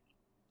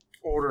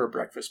order a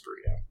breakfast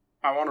burrito,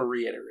 I want to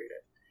reiterate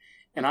it,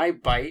 and I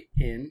bite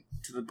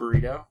into the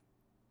burrito,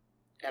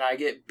 and I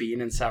get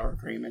bean and sour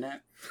cream in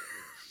it,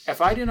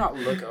 if I do not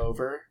look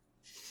over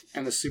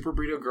and the Super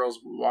Burrito girl's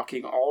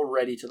walking all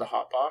ready to the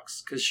hot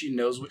box because she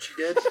knows what she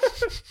did,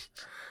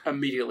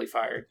 immediately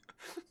fired.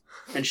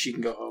 And she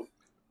can go home.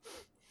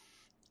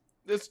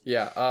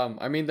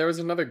 I mean, there was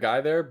another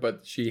guy there,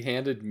 but she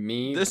handed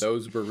me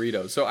those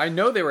burritos. So I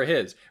know they were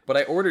his, but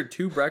I ordered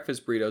 2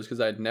 breakfast burritos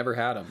because I'd never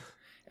had them.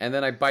 And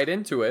then I bite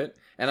into it,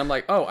 and I'm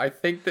like, oh, I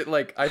think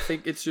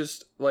it's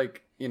just,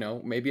 like, you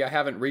know, maybe I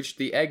haven't reached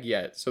the egg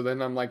yet. So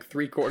then I'm like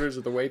 3/4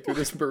 of the way through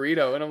this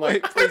burrito, and I'm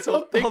like, please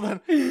hold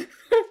on.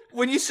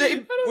 When you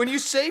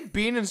say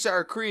bean and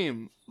sour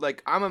cream,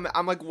 like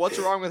I'm like, what's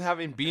wrong with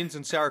having beans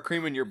and sour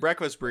cream in your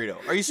breakfast burrito?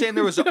 Are you saying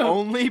there was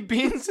only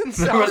beans and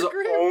sour cream? There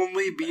was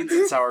only beans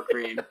and sour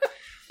cream.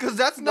 Because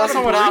that's not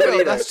what happened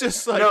either. That's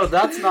just like... No,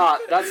 that's not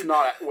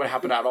what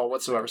happened at all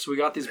whatsoever. So we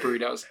got these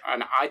burritos,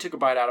 and I took a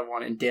bite out of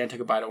one, and Dan took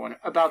a bite of one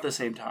about the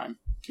same time.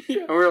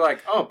 Yeah. And we were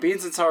like, oh,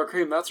 beans and sour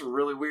cream, that's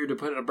really weird to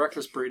put in a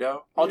breakfast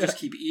burrito. I'll just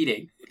keep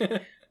eating.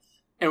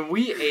 And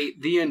we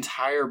ate the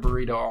entire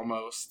burrito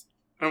almost.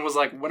 And was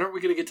like, when are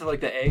we going to get to, like,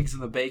 the eggs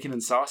and the bacon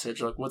and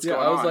sausage? Like, what's going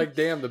on? I was like,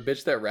 damn, the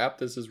bitch that wrapped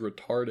this is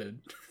retarded.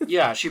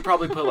 Yeah, she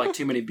probably put, like,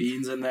 too many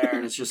beans in there,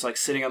 and it's just, like,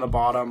 sitting on the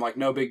bottom, like,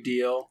 no big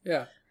deal.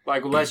 Yeah.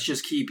 Like, let's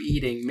just keep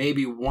eating.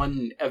 Maybe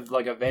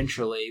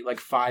eventually, like,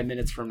 5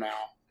 minutes from now,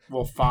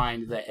 we'll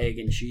find the egg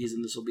and cheese,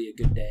 and this will be a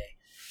good day.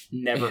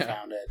 Never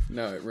found it.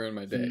 No, it ruined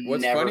my day.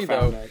 What's funny,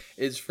 though,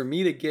 is for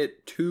me to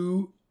get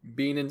 2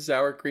 bean and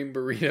sour cream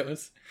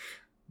burritos,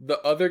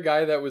 the other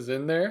guy that was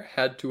in there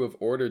had to have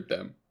ordered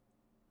them.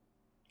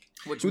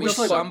 Which means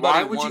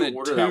somebody wanted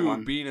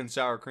 2 bean and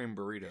sour cream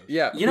burritos.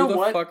 Yeah, you know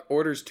what? Who the fuck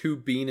orders 2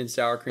 bean and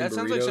sour cream burritos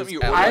sounds like something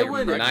you at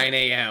order like 9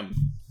 a.m.?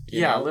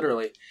 Yeah,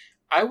 literally.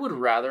 I would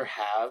rather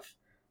have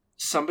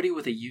somebody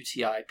with a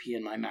UTI pee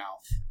in my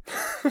mouth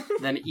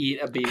than eat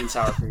a bean and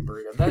sour cream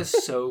burrito. That is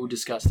so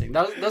disgusting.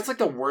 That's like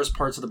the worst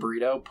parts of the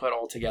burrito put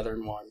all together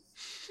in one.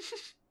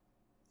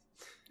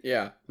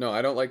 Yeah, no,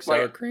 I don't like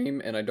sour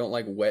cream, and I don't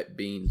like wet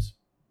beans.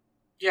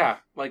 Yeah,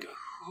 like,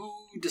 who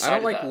decided I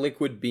don't like that?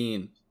 liquid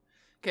bean.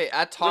 Okay,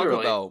 at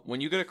Taco Bell, when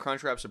you get a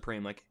Crunchwrap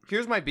Supreme, like,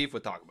 here's my beef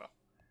with Taco Bell.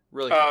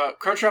 Really quick.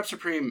 Crunchwrap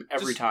Supreme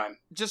every time.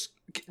 Just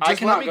I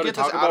cannot let me go get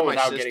to this Taco out Bell of my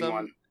without system. getting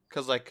one.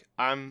 Because, like,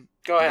 I'm...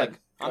 Go ahead. Like,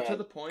 I'm to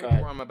the point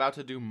where I'm about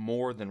to do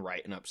more than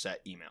write an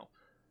upset email.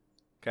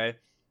 Okay?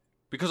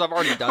 Because I've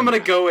already done I'm going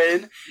to go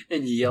in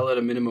and yell at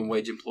a minimum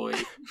wage employee.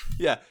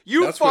 Yeah,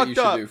 That's fucked what you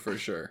should do for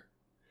sure.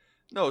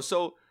 No,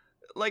 so...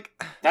 Like,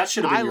 that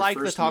should have been I like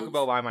the Taco move.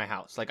 Bell by my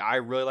house. Like, I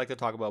really like the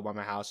Taco Bell by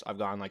my house. I've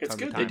gone, like, it's tons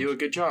good. of times. They do a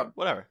good job.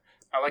 Whatever.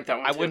 I like that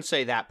one, I wouldn't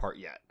say that part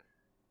yet.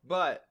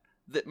 But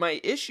my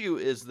issue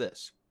is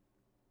this.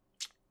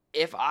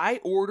 If I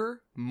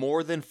order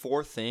more than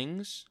 4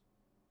 things,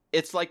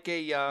 it's like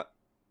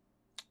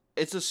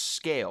it's a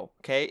scale,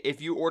 okay? If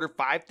you order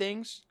 5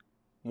 things,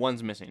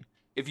 1's missing.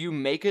 If you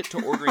make it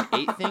to ordering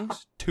 8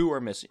 things, 2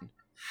 are missing.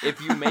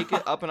 If you make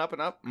it up and up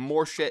and up,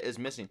 more shit is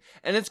missing.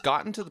 And it's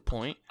gotten to the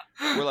point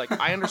where, like,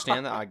 I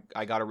understand that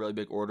I got a really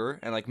big order,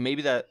 and, like,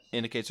 maybe that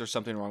indicates there's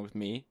something wrong with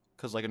me,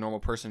 because, like, a normal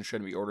person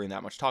shouldn't be ordering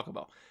that much Taco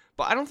Bell.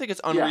 But I don't think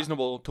it's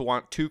unreasonable to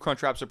want 2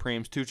 Crunchwrap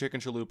Supremes, 2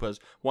 chicken chalupas,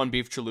 1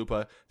 beef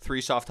chalupa,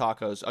 3 soft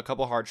tacos, a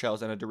couple hard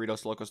shells, and a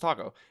Doritos Locos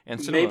taco.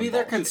 And maybe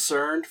they're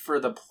concerned for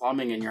the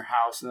plumbing in your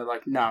house, and they're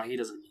like, no, he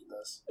doesn't need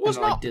this.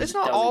 Well, it's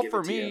not all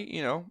for me,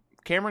 you know.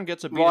 Cameron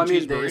gets a bean and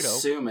cheese burrito. They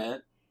assume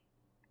it.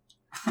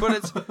 But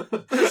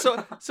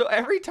it's so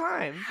every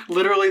time,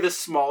 literally the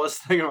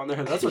smallest thing on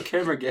there. That's what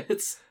Cameron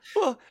gets.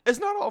 Well, it's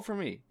not all for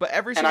me, but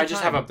every single time, and I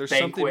just have a there's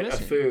banquet of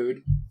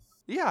food.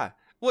 Yeah,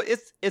 well,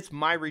 it's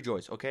my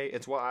rejoice. Okay,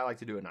 it's what I like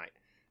to do at night.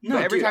 No,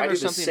 but every dude, time I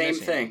there's do the something same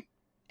missing. thing.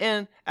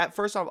 And at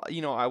first, I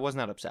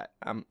wasn't that upset.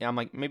 I'm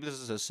like, maybe this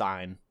is a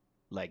sign.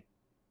 Like,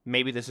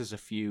 maybe this is a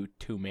few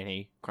too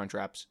many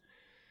Crunchwraps.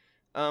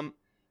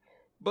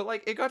 But,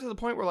 like, it got to the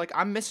point where, like,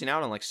 I'm missing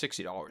out on, like,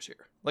 $60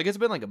 here. Like, it's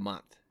been, like, a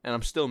month, and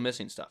I'm still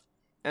missing stuff.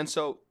 And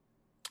so,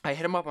 I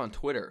hit him up on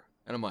Twitter,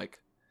 and I'm like,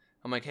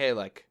 hey,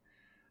 like,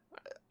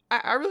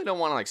 I really don't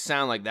want to, like,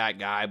 sound like that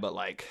guy, but,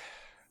 like,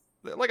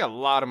 a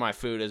lot of my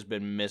food has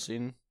been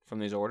missing from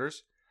these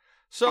orders.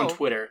 So on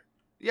Twitter.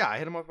 Yeah, I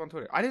hit him up on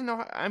Twitter. I didn't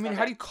know,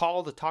 how do you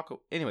call the taco?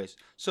 Anyways,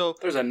 so.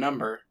 There's a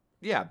number.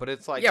 Yeah, but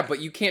it's like... Yeah, but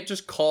you can't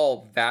just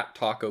call that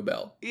Taco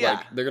Bell. Yeah.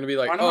 Like, they're going to be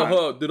like,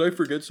 oh, did I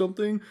forget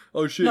something?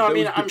 Oh, shit, no, that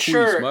was I'm the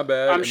sure, my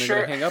bad. I'm and sure,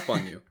 they're going to hang up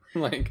on you.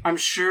 Like, I'm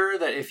sure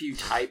that if you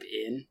type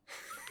in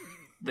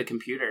the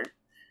computer,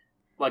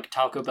 like,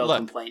 Taco Bell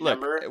complaint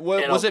number...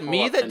 Was it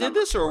me that did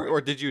this, or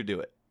did you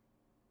do it?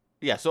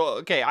 Yeah, so,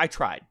 okay, I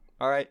tried.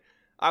 All right?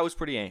 I was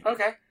pretty angry.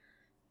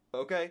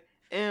 Okay,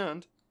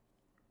 and...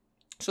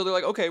 So they're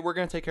like, okay, we're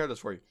going to take care of this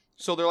for you.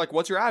 So they're like,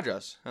 what's your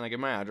address? And I give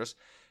my address.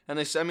 And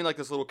they send me, like,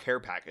 this little care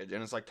package.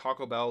 And it's, like,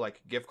 Taco Bell,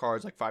 like, gift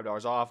cards, like,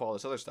 $5 off, all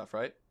this other stuff,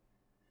 right?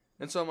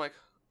 And so I'm like,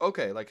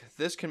 okay, like,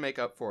 this can make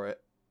up for it.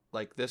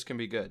 Like, this can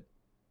be good.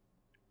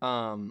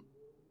 And,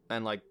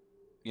 like,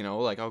 you know,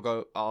 like,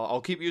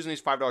 I'll keep using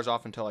these $5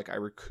 off until, like, I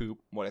recoup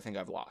what I think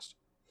I've lost.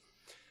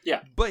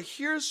 Yeah. But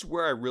here's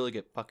where I really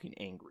get fucking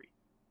angry.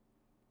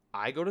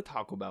 I go to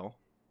Taco Bell.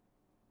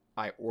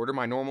 I order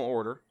my normal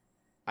order.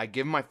 I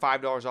give them my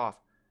 $5 off.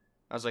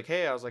 I was like,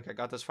 hey, I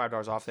got this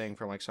 $5 off thing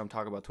from like some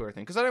Taco Bell Twitter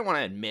thing. Because I didn't want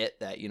to admit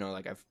that, you know,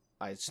 like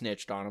I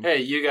snitched on them.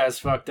 Hey, you guys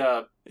fucked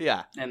up.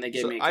 Yeah. And they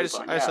gave me a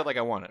coupon. I said like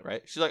I want it,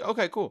 right? She's like,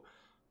 okay, cool.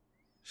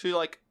 She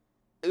like,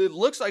 it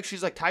looks like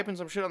she's like typing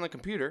some shit on the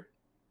computer,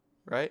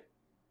 right?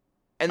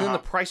 And then the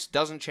price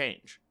doesn't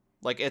change.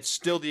 Like it's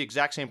still the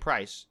exact same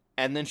price.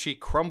 And then she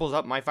crumbles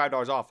up my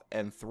 $5 off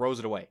and throws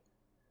it away.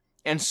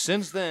 And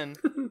since then,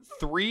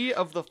 3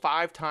 of the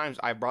 5 times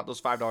I brought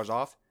those $5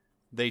 off,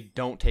 they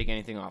don't take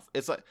anything off.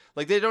 It's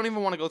like they don't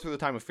even want to go through the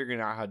time of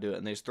figuring out how to do it,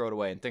 and they just throw it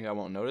away and think I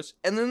won't notice.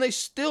 And then they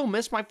still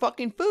miss my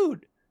fucking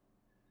food.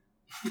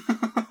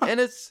 And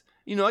it's,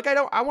 you know, like I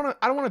don't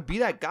want to be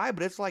that guy,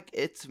 but it's like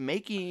it's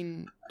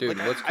making, dude.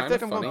 like, what's I kind feel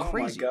of like I'm funny? going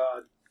crazy. Oh my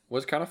god.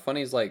 What's kind of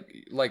funny is like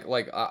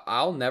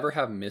I'll never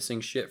have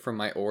missing shit from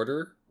my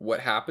order.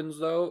 What happens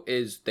though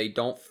is they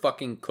don't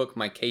fucking cook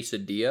my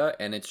quesadilla,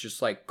 and it's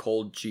just like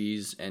cold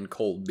cheese and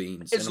cold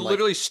beans. It's and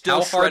literally like,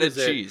 still shredded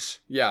cheese.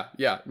 Yeah.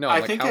 No, I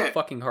like think how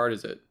fucking hard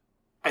is it?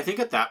 I think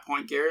at that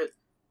point, Garrett,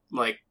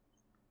 like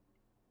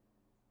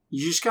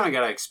you just kind of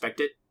gotta expect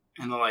it,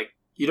 and like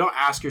you don't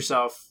ask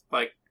yourself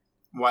like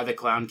why the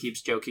clown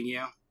keeps joking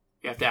you.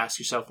 You have to ask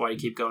yourself why you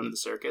keep going to the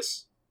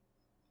circus.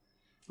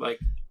 Like.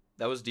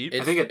 That was deep. I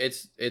think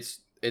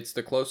it's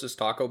the closest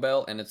Taco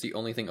Bell, and it's the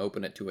only thing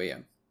open at 2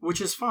 a.m. Which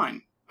is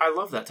fine. I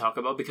love that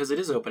Taco Bell because it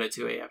is open at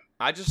 2 a.m.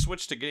 I just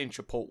switched to getting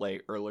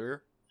Chipotle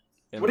earlier.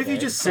 What if you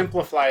just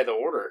simplify the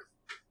order?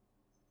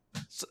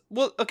 So,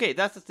 well, okay,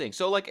 that's the thing.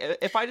 So, like,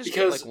 if I just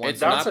because get, like, one,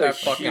 it's not that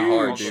fucking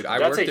hard, dude. I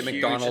worked at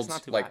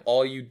McDonald's. Like,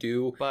 all you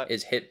do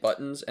is hit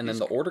buttons, and then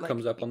the order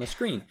comes up on the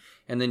screen.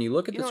 And then you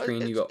look at the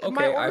screen, and you go,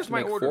 okay, I have to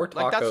make 4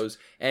 tacos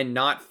and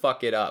not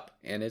fuck it up.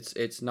 And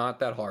it's not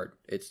that hard.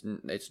 It's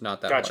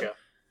not that hard.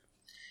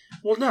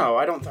 Well, no,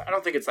 I don't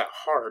think it's that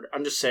hard.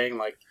 I'm just saying,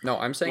 like, no,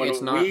 I'm saying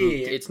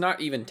it's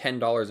not even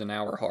 $10 an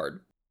hour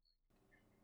hard.